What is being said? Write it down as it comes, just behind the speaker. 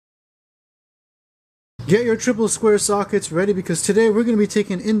Get your triple square sockets ready because today we're going to be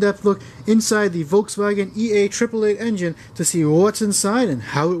taking an in-depth look inside the Volkswagen EA888 engine to see what's inside and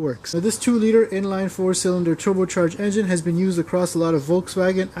how it works. Now, this 2-liter inline 4-cylinder turbocharged engine has been used across a lot of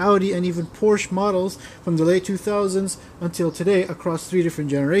Volkswagen, Audi and even Porsche models from the late 2000s until today across 3 different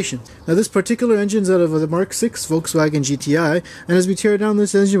generations. Now, this particular engine is out of the Mark 6 Volkswagen GTI, and as we tear down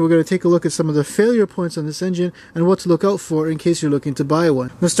this engine we're going to take a look at some of the failure points on this engine and what to look out for in case you're looking to buy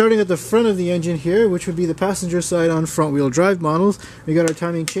one. Now, starting at the front of the engine here, which would be the passenger side on front wheel drive models, we got our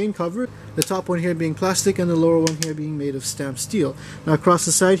timing chain cover, the top one here being plastic and the lower one here being made of stamped steel. Now across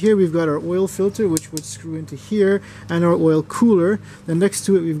the side here we've got our oil filter, which would screw into here, and our oil cooler. Then next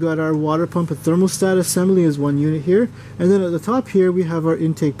to it we've got our water pump and thermostat assembly as one unit here, and then at the top here we have our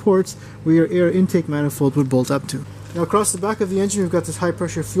intake ports where your air intake manifold would bolt up to. Now across the back of the engine we've got this high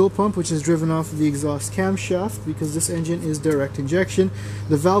pressure fuel pump, which is driven off of the exhaust camshaft because this engine is direct injection.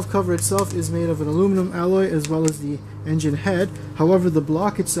 The valve cover itself is made of an aluminum alloy as well as the engine head. However, the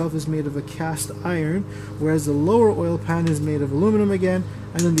block itself is made of a cast iron, whereas the lower oil pan is made of aluminum again,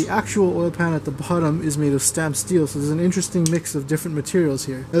 and then the actual oil pan at the bottom is made of stamped steel. So there's an interesting mix of different materials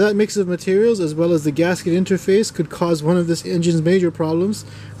here. Now that mix of materials as well as the gasket interface could cause one of this engine's major problems,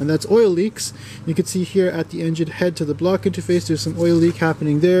 and that's oil leaks. You can see here at the engine head to the block interface there's some oil leak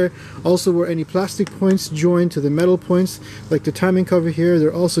happening there. Also, where any plastic points join to the metal points like the timing cover here,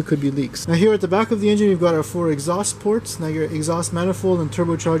 there also could be leaks. Now here at the back of the engine we've got our 4 exhaust ports. Now your exhaust manifold and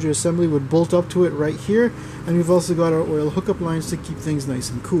turbocharger assembly would bolt up to it right here, and we've also got our oil hookup lines to keep things nice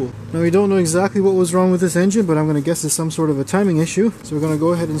and cool. Now we don't know exactly what was wrong with this engine, but I'm going to guess it's some sort of a timing issue. So we're going to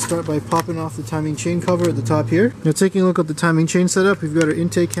go ahead and start by popping off the timing chain cover at the top here. Now taking a look at the timing chain setup, we've got our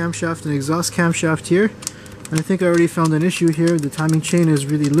intake camshaft and exhaust camshaft here. And I think I already found an issue here. The timing chain is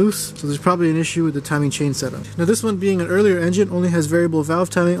really loose, so there's probably an issue with the timing chain setup. Now this one, being an earlier engine, only has variable valve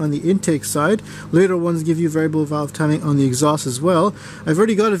timing on the intake side. Later ones give you variable valve timing on the exhaust as well. I've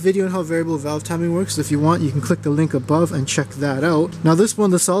already got a video on how variable valve timing works, so if you want you can click the link above and check that out. Now this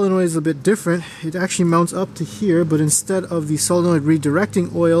one, the solenoid is a bit different. It actually mounts up to here, but instead of the solenoid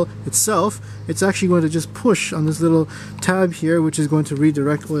redirecting oil itself, it's actually going to just push on this little tab here, which is going to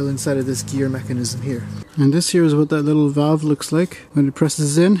redirect oil inside of this gear mechanism here. And this here is what that little valve looks like. When it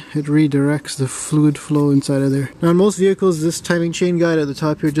presses in, it redirects the fluid flow inside of there. Now in most vehicles, this timing chain guide at the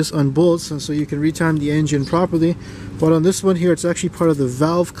top here just unbolts, and so you can retime the engine properly. But on this one here, it's actually part of the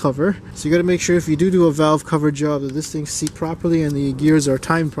valve cover. So you got to make sure if you do a valve cover job that this thing seats properly and the gears are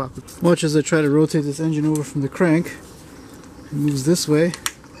timed properly. Watch as I try to rotate this engine over from the crank. It moves this way,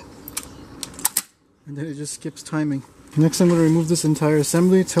 and then it just skips timing. Next I'm going to remove this entire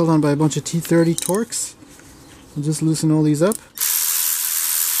assembly. It's held on by a bunch of T30 Torx. I'll just loosen all these up.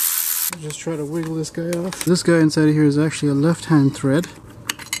 I'll just try to wiggle this guy off. This guy inside of here is actually a left-hand thread.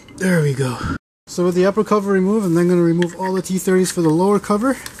 There we go. So with the upper cover removed, I'm then going to remove all the T30s for the lower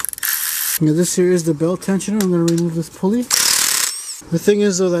cover. Now this here is the belt tensioner. I'm going to remove this pulley. The thing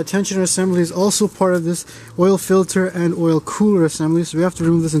is though, that tensioner assembly is also part of this oil filter and oil cooler assembly, so we have to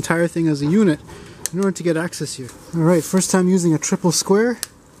remove this entire thing as a unit in order to get access here. Alright, first time using a triple square.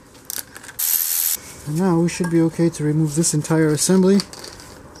 And now we should be okay to remove this entire assembly.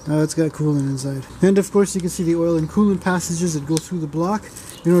 It's got coolant inside. And of course you can see the oil and coolant passages that go through the block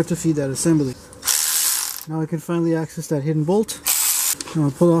in order to feed that assembly. Now I can finally access that hidden bolt. Now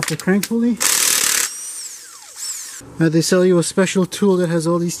I'll pull off the crank pulley. They sell you a special tool that has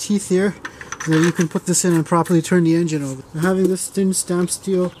all these teeth here, so that you can put this in and properly turn the engine over. Now, having this thin stamped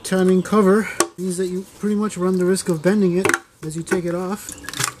steel timing cover means that you pretty much run the risk of bending it as you take it off.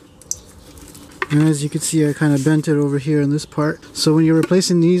 And as you can see, I kind of bent it over here in this part. So when you're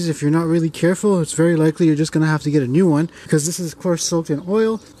replacing these, if you're not really careful, it's very likely you're just going to have to get a new one, because this is of course soaked in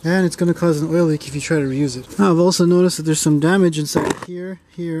oil and it's going to cause an oil leak if you try to reuse it. Now I've also noticed that there's some damage inside here,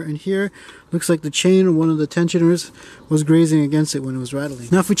 here, and here. Looks like the chain or one of the tensioners was grazing against it when it was rattling.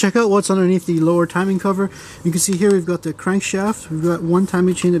 Now if we check out what's underneath the lower timing cover, you can see here we've got the crankshaft. We've got one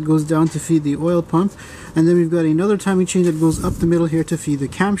timing chain that goes down to feed the oil pump, and then we've got another timing chain that goes up the middle here to feed the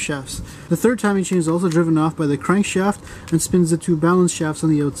camshafts. The third timing chain is also driven off by the crankshaft and spins the 2 balance shafts on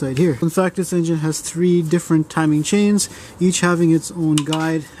the outside here. In fact, this engine has 3 different timing chains, each having its own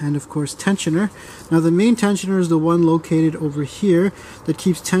guide and of course tensioner. Now the main tensioner is the one located over here that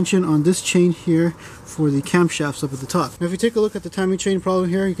keeps tension on this chain here for the camshafts up at the top. Now if you take a look at the timing chain problem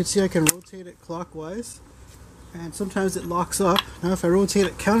here, you can see I can rotate it clockwise, and sometimes it locks up. Now if I rotate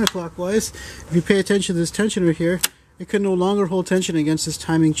it counterclockwise, if you pay attention to this tensioner here, it can no longer hold tension against this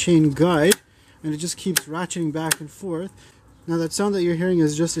timing chain guide, and it just keeps ratcheting back and forth. Now that sound that you're hearing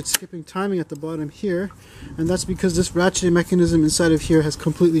is just it's skipping timing at the bottom here, and that's because this ratcheting mechanism inside of here has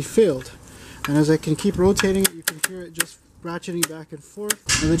completely failed. and as I can keep rotating it, you can hear it just ratcheting back and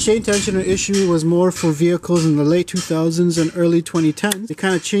forth. And the chain tensioner issue was more for vehicles in the late 2000s and early 2010s. They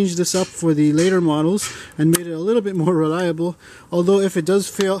kind of changed this up for the later models and made it a little bit more reliable, although if it does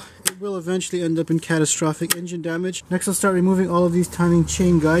fail, it will eventually end up in catastrophic engine damage. Next, I'll start removing all of these timing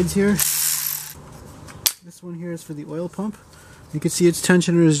chain guides here. This one here is for the oil pump. You can see its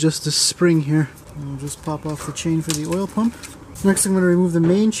tensioner is just a spring here. I'll just pop off the chain for the oil pump. Next, I'm going to remove the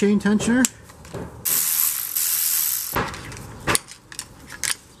main chain tensioner.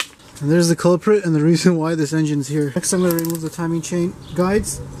 And there's the culprit and the reason why this engine's here. Next, I'm going to remove the timing chain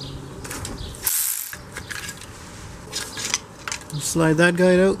guides. Slide that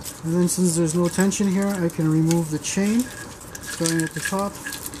guide out. And then since there's no tension here, I can remove the chain, starting at the top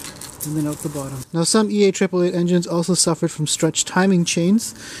and then out the bottom. Now, some EA888 engines also suffered from stretched timing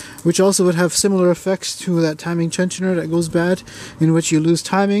chains, which also would have similar effects to that timing tensioner that goes bad, in which you lose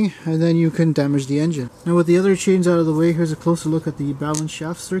timing and then you can damage the engine. Now, with the other chains out of the way, here's a closer look at the balance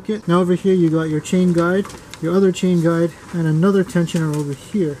shaft circuit. Now over here you got your chain guide, your other chain guide, and another tensioner over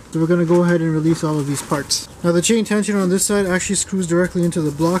here. So we're going to go ahead and release all of these parts. Now, the chain tensioner on this side actually screws directly into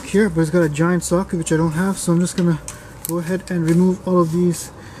the block here, but it's got a giant socket which I don't have, so I'm just going to go ahead and remove all of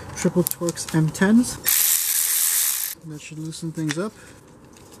these Triple Torx M10s. That should loosen things up.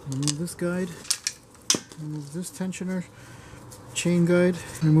 Remove this guide, remove this tensioner, chain guide,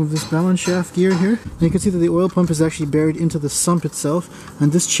 remove this balance shaft gear here. And you can see that the oil pump is actually buried into the sump itself,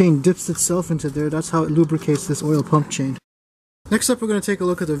 and this chain dips itself into there. That's how it lubricates this oil pump chain. Next up, we're going to take a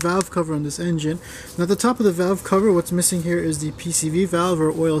look at the valve cover on this engine. Now, at the top of the valve cover, what's missing here is the PCV valve, or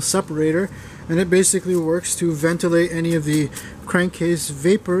oil separator, and it basically works to ventilate any of the crankcase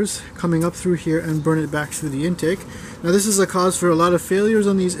vapors coming up through here and burn it back through the intake. Now, this is a cause for a lot of failures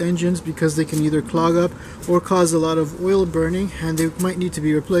on these engines because they can either clog up or cause a lot of oil burning, and they might need to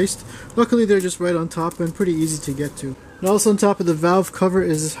be replaced. Luckily, they're just right on top and pretty easy to get to. And also on top of the valve cover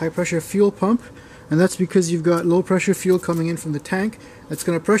is this high pressure fuel pump. And that's because you've got low pressure fuel coming in from the tank. That's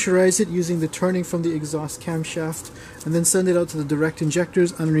going to pressurize it using the turning from the exhaust camshaft and then send it out to the direct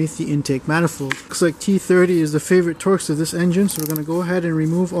injectors underneath the intake manifold. Looks like T30 is the favorite Torx of this engine, so we're going to go ahead and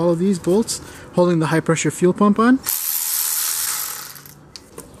remove all of these bolts holding the high pressure fuel pump on.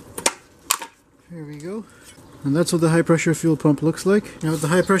 There we go. And that's what the high pressure fuel pump looks like. Now, with the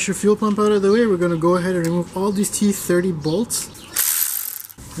high pressure fuel pump out of the way, we're going to go ahead and remove all these T30 bolts.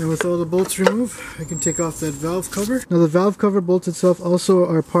 And with all the bolts removed, I can take off that valve cover. Now, the valve cover bolts itself also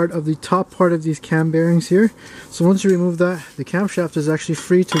are part of the top part of these cam bearings here. So once you remove that, the camshaft is actually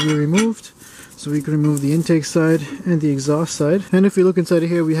free to be removed. So we can remove the intake side and the exhaust side. And if we look inside of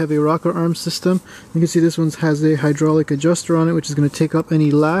here, we have a rocker arm system. You can see this one has a hydraulic adjuster on it, which is going to take up any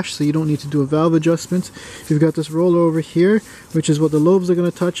lash, so you don't need to do a valve adjustment. You've got this roller over here, which is what the lobes are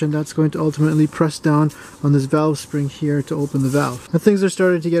going to touch, and that's going to ultimately press down on this valve spring here to open the valve. Now, things are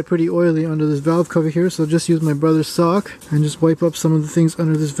starting to get pretty oily under this valve cover here, so I'll just use my brother's sock and just wipe up some of the things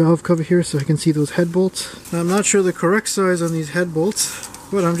under this valve cover here so I can see those head bolts. Now, I'm not sure the correct size on these head bolts,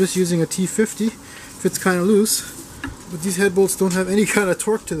 but I'm just using a T50. Fits kind of loose, but these head bolts don't have any kind of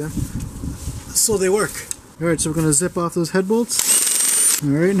torque to them, so they work. Alright, so we're going to zip off those head bolts.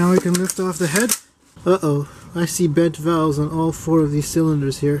 Alright, now we can lift off the head. Uh-oh, I see bent valves on all 4 of these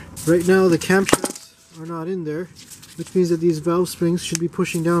cylinders here. Right now the camshafts are not in there, which means that these valve springs should be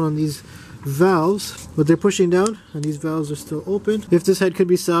pushing down on these valves, but they're pushing down and these valves are still open. If this head could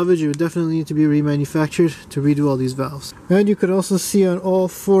be salvaged, it would definitely need to be remanufactured to redo all these valves. And you could also see on all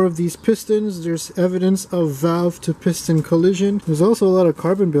 4 of these pistons there's evidence of valve to piston collision. There's also a lot of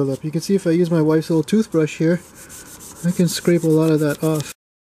carbon buildup. You can see if I use my wife's old toothbrush here, I can scrape a lot of that off.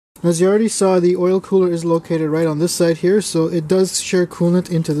 As you already saw, the oil cooler is located right on this side here, so it does share coolant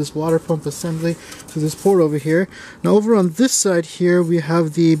into this water pump assembly through this port over here. Now, over on this side here, we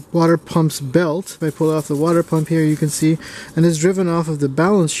have the water pump's belt. If I pull off the water pump here, you can see, and it's driven off of the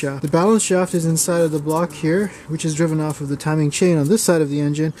balance shaft. The balance shaft is inside of the block here, which is driven off of the timing chain on this side of the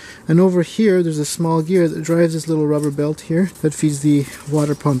engine, and over here there's a small gear that drives this little rubber belt here that feeds the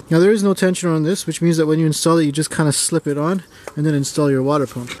water pump. Now, there is no tension on this, which means that when you install it, you just kind of slip it on and then install your water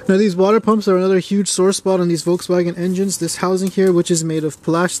pump. Now, these water pumps are another huge sore spot on these Volkswagen engines. This housing here, which is made of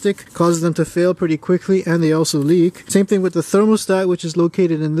plastic, causes them to fail pretty quickly, and they also leak. Same thing with the thermostat, which is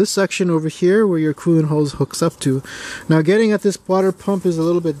located in this section over here where your coolant hose hooks up to. Now, getting at this water pump is a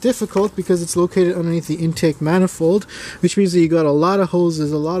little bit difficult because it's located underneath the intake manifold, which means that you got a lot of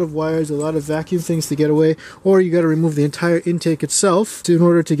hoses, a lot of wires, a lot of vacuum things to get away, or you got to remove the entire intake itself in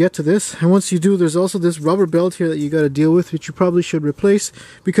order to get to this. And once you do, there's also this rubber belt here that you got to deal with, which you probably should replace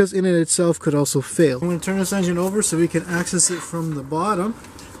because in it itself could also fail. I'm going to turn this engine over so we can access it from the bottom.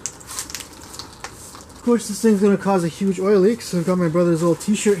 Of course, this thing's going to cause a huge oil leak, so I've got my brother's old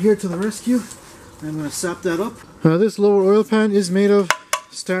t-shirt here to the rescue. I'm going to sap that up. This lower oil pan is made of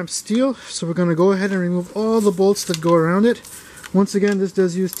stamped steel, so we're going to go ahead and remove all the bolts that go around it. Once again, this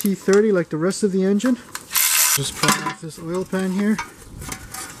does use T30 like the rest of the engine. Just pry off this oil pan here,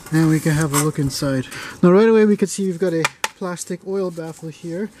 and we can have a look inside. Now right away we can see we've got a plastic oil baffle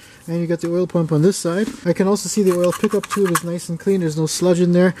here, and you got the oil pump on this side. I can also see the oil pickup tube is nice and clean. There's no sludge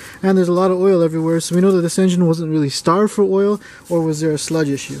in there, and there's a lot of oil everywhere, so we know that this engine wasn't really starved for oil, or was there a sludge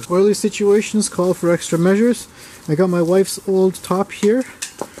issue. Oily situations call for extra measures. I got my wife's old top here,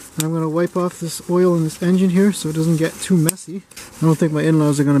 and I'm going to wipe off this oil in this engine here so it doesn't get too messy. I don't think my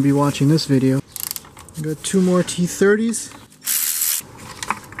in-laws are going to be watching this video. I got 2 more T30s.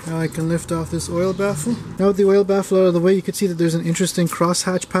 Now I can lift off this oil baffle. Now with the oil baffle out of the way, you can see that there's an interesting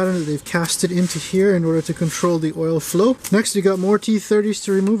crosshatch pattern that they've casted into here in order to control the oil flow. Next, you got more T30s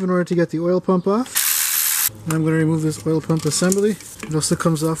to remove in order to get the oil pump off. And I'm going to remove this oil pump assembly. It also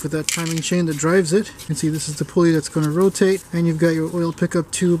comes off with that timing chain that drives it. You can see this is the pulley that's going to rotate, and you've got your oil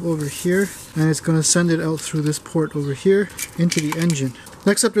pickup tube over here, and it's going to send it out through this port over here into the engine.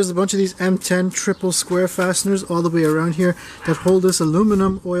 Next up, there's a bunch of these M10 triple square fasteners all the way around here that hold this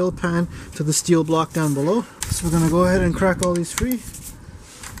aluminum oil pan to the steel block down below. So we're going to go ahead and crack all these free.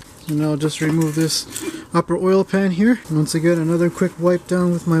 And I'll just remove this upper oil pan here. Once again, another quick wipe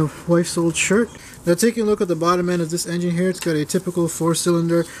down with my wife's old shirt. Now taking a look at the bottom end of this engine here, it's got a typical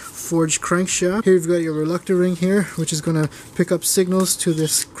 4-cylinder forged crankshaft. Here you've got your reluctor ring here, which is going to pick up signals to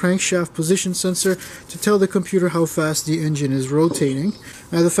this crankshaft position sensor to tell the computer how fast the engine is rotating.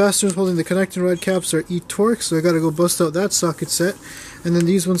 Now the fasteners holding the connecting rod caps are E-torque, so I got to go bust out that socket set. And then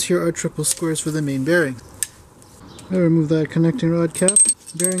these ones here are triple squares for the main bearing. I'll remove that connecting rod cap.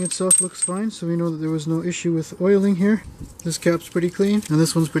 The bearing itself looks fine, so we know that there was no issue with oiling here. This cap's pretty clean, and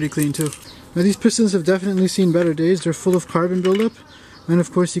this one's pretty clean too. Now these pistons have definitely seen better days. They're full of carbon buildup, and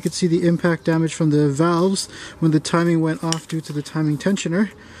of course you could see the impact damage from the valves when the timing went off due to the timing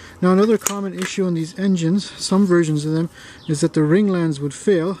tensioner. Now another common issue on these engines, some versions of them, is that the ringlands would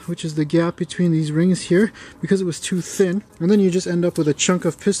fail, which is the gap between these rings here, because it was too thin, and then you just end up with a chunk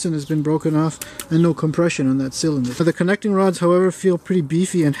of piston that's been broken off and no compression on that cylinder. Now the connecting rods, however, feel pretty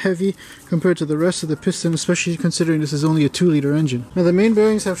beefy and heavy compared to the rest of the piston, especially considering this is only a 2-liter engine. Now the main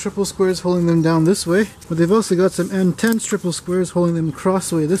bearings have triple squares holding them down this way, but they've also got some M10 triple squares holding them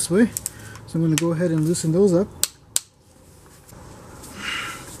crossway this way. So I'm going to go ahead and loosen those up.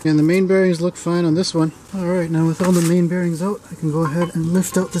 And the main bearings look fine on this one. Alright, now with all the main bearings out, I can go ahead and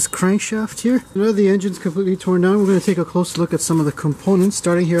lift out this crankshaft here. Now the engine's completely torn down, we're going to take a close look at some of the components,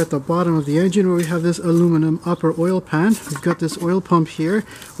 starting here at the bottom of the engine where we have this aluminum upper oil pan. We've got this oil pump here,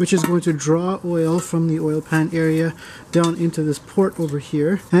 which is going to draw oil from the oil pan area down into this port over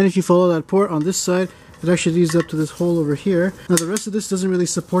here. And if you follow that port on this side, it actually leads up to this hole over here. Now the rest of this doesn't really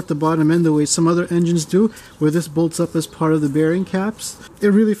support the bottom end the way some other engines do, where this bolts up as part of the bearing caps. It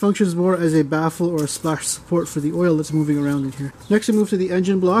really functions more as a baffle or a splash support for the oil that's moving around in here. Next we move to the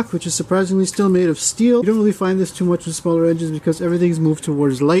engine block, which is surprisingly still made of steel. You don't really find this too much with smaller engines because everything's moved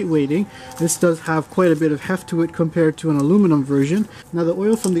towards lightweighting. This does have quite a bit of heft to it compared to an aluminum version. Now the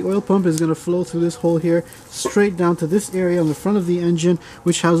oil from the oil pump is going to flow through this hole here straight down to this area on the front of the engine,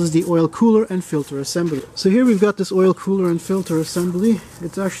 which houses the oil cooler and filter assembly. So here we've got this oil cooler and filter assembly.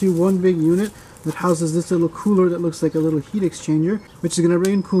 It's actually one big unit that houses this little cooler that looks like a little heat exchanger, which is going to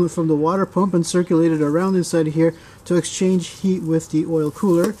rain coolant from the water pump and circulate it around inside here to exchange heat with the oil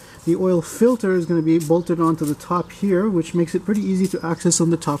cooler. The oil filter is going to be bolted onto the top here, which makes it pretty easy to access on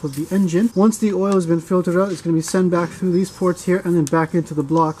the top of the engine. Once the oil has been filtered out, it's going to be sent back through these ports here and then back into the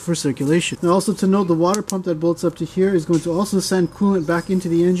block for circulation. Now also to note, the water pump that bolts up to here is going to also send coolant back into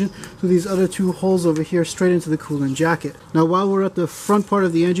the engine through these other 2 holes over here straight into the coolant jacket. Now while we're at the front part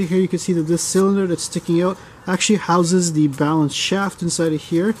of the engine here, you can see that this cylinder that's sticking out actually houses the balance shaft inside of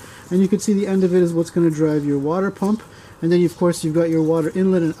here, and you can see the end of it is what's going to drive your water pump. And then of course you've got your water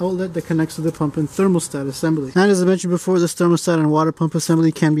inlet and outlet that connects to the pump and thermostat assembly. And as I mentioned before, this thermostat and water pump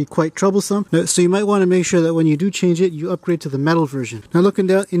assembly can be quite troublesome. So you might want to make sure that when you do change it, you upgrade to the metal version. Now looking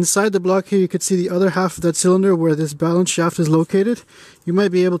down inside the block here, you can see the other half of that cylinder where this balance shaft is located. You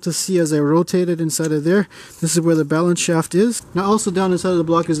might be able to see as I rotate it inside of there, this is where the balance shaft is. Now also down inside of the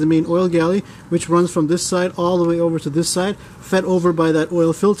block is the main oil galley, which runs from this side all the way over to this side, fed over by that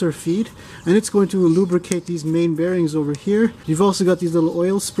oil filter feed, and it's going to lubricate these main bearings over here. You've also got these little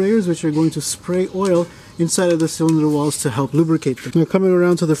oil sprayers which are going to spray oil inside of the cylinder walls to help lubricate them. Now coming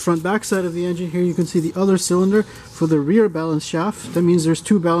around to the front back side of the engine here, you can see the other cylinder for the rear balance shaft. That means there's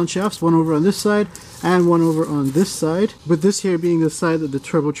 2 balance shafts, one over on this side and one over on this side, with this here being the side that the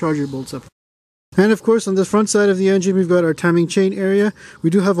turbocharger bolts up. And of course, on the front side of the engine, we've got our timing chain area. We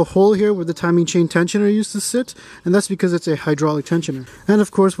do have a hole here where the timing chain tensioner used to sit, and that's because it's a hydraulic tensioner. And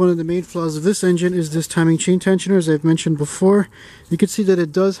of course, one of the main flaws of this engine is this timing chain tensioner, as I've mentioned before. You can see that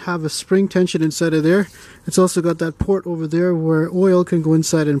it does have a spring tension inside of there. It's also got that port over there where oil can go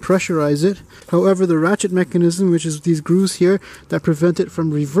inside and pressurize it. However, the ratchet mechanism, which is these grooves here that prevent it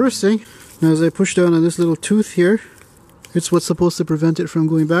from reversing. Now, as I push down on this little tooth here, it's what's supposed to prevent it from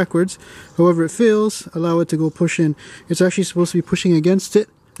going backwards. However, it fails, allow it to go push in. It's actually supposed to be pushing against it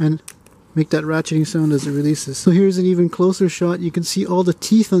and make that ratcheting sound as it releases. So here's an even closer shot. You can see all the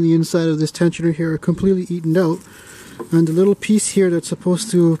teeth on the inside of this tensioner here are completely eaten out. And the little piece here that's supposed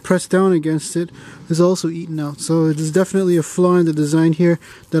to press down against it is also eaten out. So it is definitely a flaw in the design here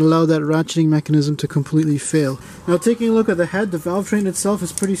that allowed that ratcheting mechanism to completely fail. Now, taking a look at the head, the valve train itself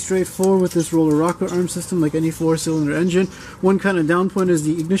is pretty straightforward with this roller rocker arm system like any 4-cylinder engine. One kind of down point is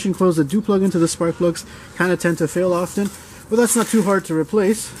the ignition coils that do plug into the spark plugs kind of tend to fail often, but that's not too hard to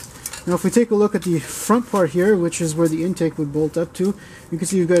replace. Now, if we take a look at the front part here, which is where the intake would bolt up to, you can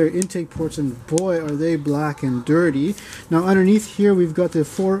see we've got our intake ports, and boy, are they black and dirty. Now, underneath here, we've got the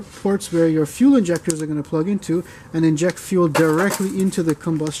 4 ports where your fuel injectors are going to plug into and inject fuel directly into the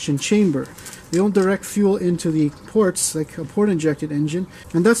combustion chamber. They don't direct fuel into the ports like a port-injected engine,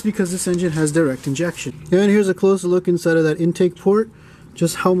 and that's because this engine has direct injection. And here's a closer look inside of that intake port,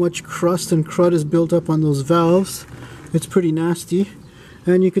 just how much crust and crud is built up on those valves. It's pretty nasty.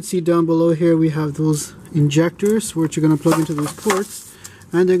 And you can see down below here we have those injectors which are going to plug into those ports,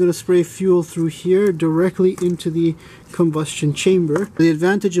 and they're going to spray fuel through here directly into the combustion chamber. The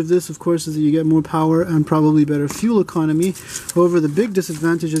advantage of this, of course, is that you get more power and probably better fuel economy. However, the big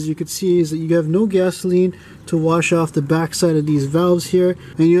disadvantage, as you can see, is that you have no gasoline to wash off the backside of these valves here,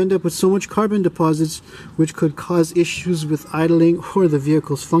 and you end up with so much carbon deposits which could cause issues with idling or the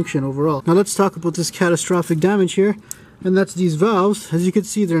vehicle's function overall. Now let's talk about this catastrophic damage here. And that's these valves. As you can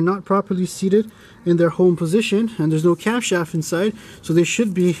see, they're not properly seated in their home position, and there's no camshaft inside, so they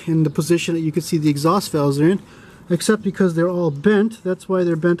should be in the position that you can see the exhaust valves are in, except because they're all bent. That's why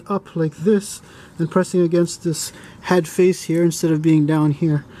they're bent up like this and pressing against this head face here instead of being down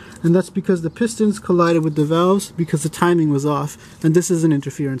here. And that's because the pistons collided with the valves because the timing was off, and this is an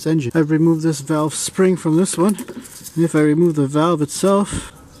interference engine. I've removed this valve spring from this one, and if I remove the valve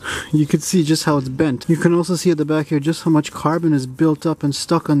itself, you can see just how it's bent. You can also see at the back here just how much carbon is built up and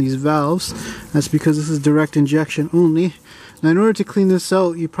stuck on these valves. That's because this is direct injection only. Now, in order to clean this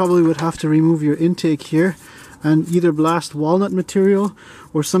out, you probably would have to remove your intake here and either blast walnut material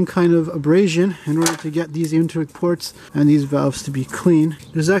or some kind of abrasion in order to get these intake ports and these valves to be clean.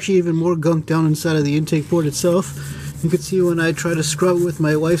 There's actually even more gunk down inside of the intake port itself. You can see when I try to scrub it with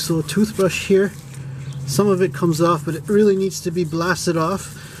my wife's little toothbrush here, some of it comes off, but it really needs to be blasted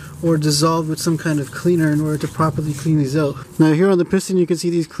off or dissolved with some kind of cleaner in order to properly clean these out. Now, here on the piston you can see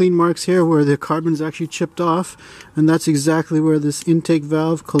these clean marks here where the carbon's actually chipped off, and that's exactly where this intake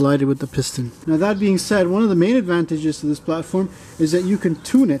valve collided with the piston. Now, that being said, one of the main advantages to this platform is that you can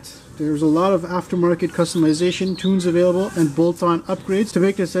tune it. There's a lot of aftermarket customization tunes available and bolt-on upgrades to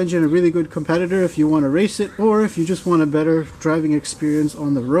make this engine a really good competitor if you want to race it or if you just want a better driving experience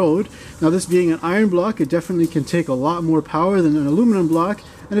on the road. Now, this being an iron block, it definitely can take a lot more power than an aluminum block,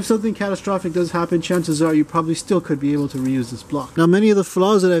 and if something catastrophic does happen, chances are you probably still could be able to reuse this block. Now, many of the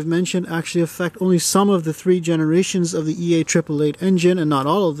flaws that I've mentioned actually affect only some of the 3 generations of the EA888 engine and not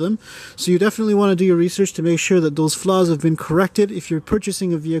all of them, so you definitely want to do your research to make sure that those flaws have been corrected if you're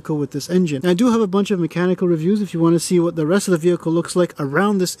purchasing a vehicle with this engine. And I do have a bunch of mechanical reviews if you want to see what the rest of the vehicle looks like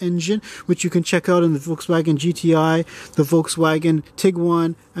around this engine, which you can check out in the Volkswagen GTI, the Volkswagen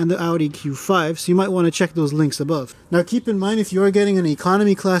Tiguan, and the Audi Q5, so you might want to check those links above. Now, keep in mind, if you're getting an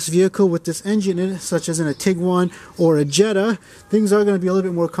economy class vehicle with this engine in it, such as in a Tiguan or a Jetta, things are going to be a little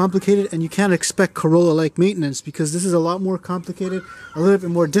bit more complicated, and you can't expect Corolla-like maintenance because this is a lot more complicated, a little bit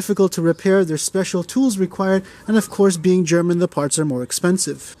more difficult to repair. There's special tools required, and of course, being German, the parts are more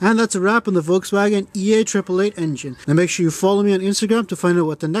expensive. And that's a wrap on the Volkswagen EA888 engine. Now, make sure you follow me on Instagram to find out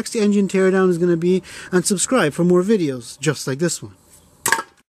what the next engine teardown is going to be, and subscribe for more videos just like this one.